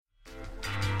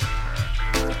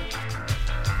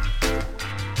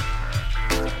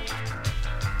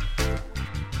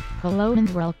Hello and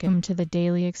welcome to the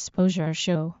Daily Exposure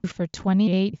Show for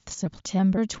 28th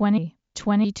September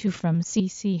 2022 from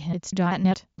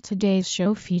cchits.net. Today's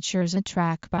show features a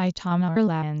track by Tom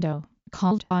Orlando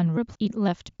called On Repeat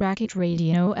Left Bracket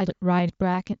Radio Edit Right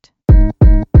Bracket. I've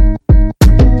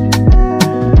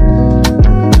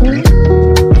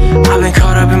been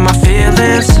caught up in my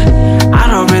feelings. I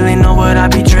don't really know what I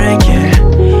be drinking.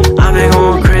 I've been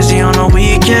going crazy on the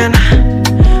weekend.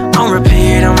 On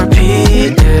repeat,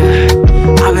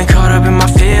 yeah. I've been caught up in my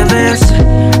feelings.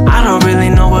 I don't really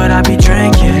know what I be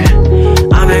drinking.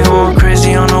 I've been going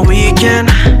crazy on the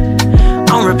weekend.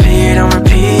 On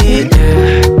repeat,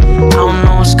 yeah. I don't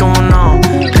know what's going on.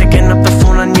 Picking up the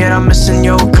phone and yet I'm missing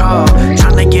your call.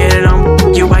 Trying to get it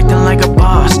on, you acting like a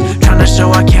boss. Trying to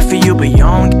show I care for you, but you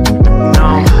don't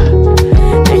know.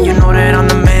 And you know that I'm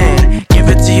the man. Give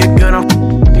it to you good, I'm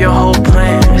your whole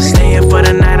plan. Staying for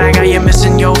the night, I got you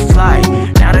missing your flight.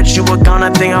 Now that you are gone, I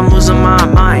think I'm losing my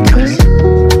mind. Cause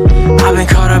I've been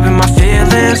caught up in my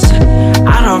feelings.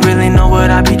 I don't really know what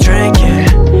I be drinking.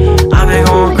 I've been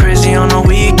going crazy on the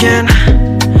weekend.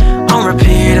 On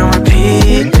repeat, yeah.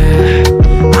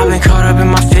 I've been caught up in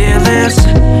my feelings.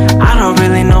 I don't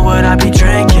really know what I be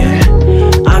drinking.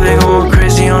 I've been going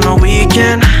crazy on the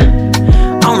weekend.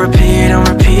 On repeat, yeah.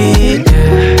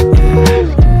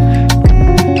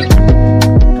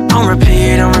 On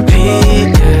repeat, yeah.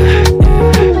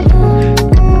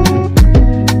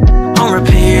 On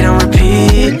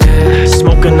repeat, yeah.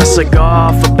 Smoking a cigar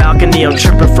off a balcony, I'm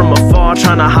tripping from afar,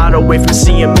 trying to hide away from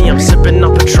seeing me. I'm sipping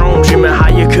up Patron, dreaming how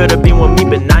you could've been with me,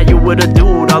 but now you with a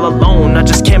dude all alone. I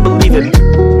just can't believe it.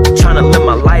 Trying to live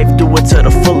my life, do it to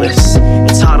the fullest.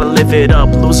 It's hard to live it up,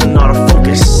 losing all the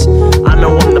focus. I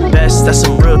know I'm the best, that's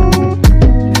some real,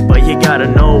 but you gotta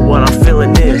know what I'm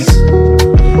feeling is.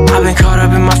 I've been caught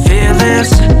up in my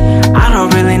feelings. I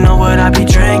don't really know what I be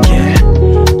drinking.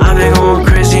 I've been going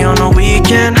crazy on the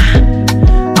weekend.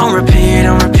 On repeat,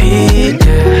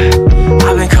 yeah.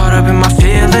 I've been caught up in my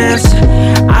feelings.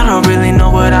 I don't really know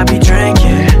what I be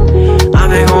drinking. I've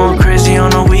been going crazy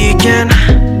on the weekend.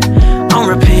 On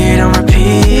repeat, yeah.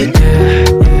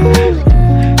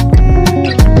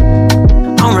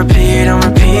 On repeat, yeah. On repeat, yeah.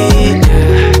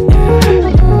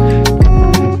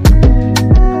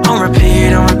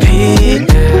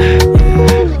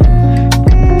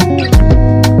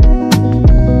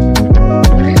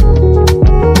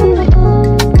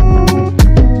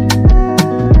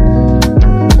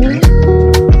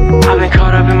 I've been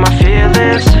caught up in my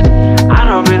feelings. I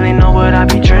don't really know what I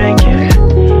be drinking.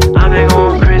 I've been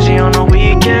going crazy on the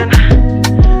weekend.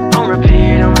 On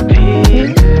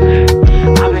repeat,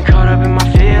 yeah. I've been caught up in my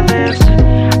feelings.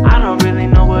 I don't really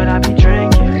know what I be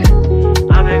drinking.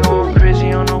 I've been going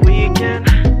crazy on the weekend.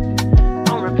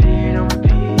 On repeat, yeah.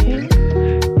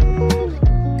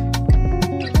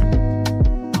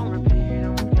 On repeat,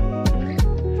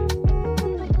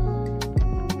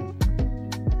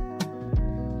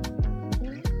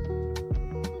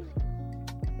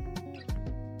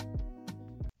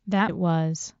 That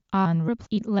was On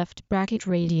Repeat Left Bracket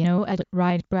Radio Edit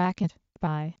Right Bracket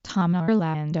by Tom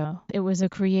Orlando. It was a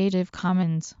Creative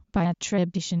Commons by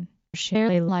attribution,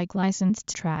 share Alike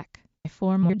licensed track.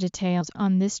 For more details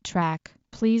on this track,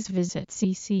 please visit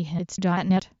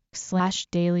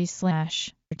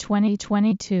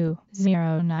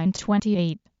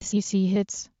cchits.net/daily/2022-0928. CC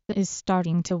Hits is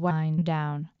starting to wind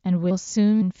down and will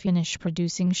soon finish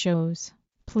producing shows.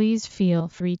 Please feel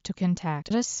free to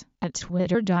contact us at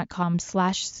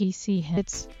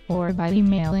twitter.com/cchits or by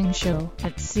emailing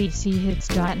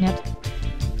show@cchits.net.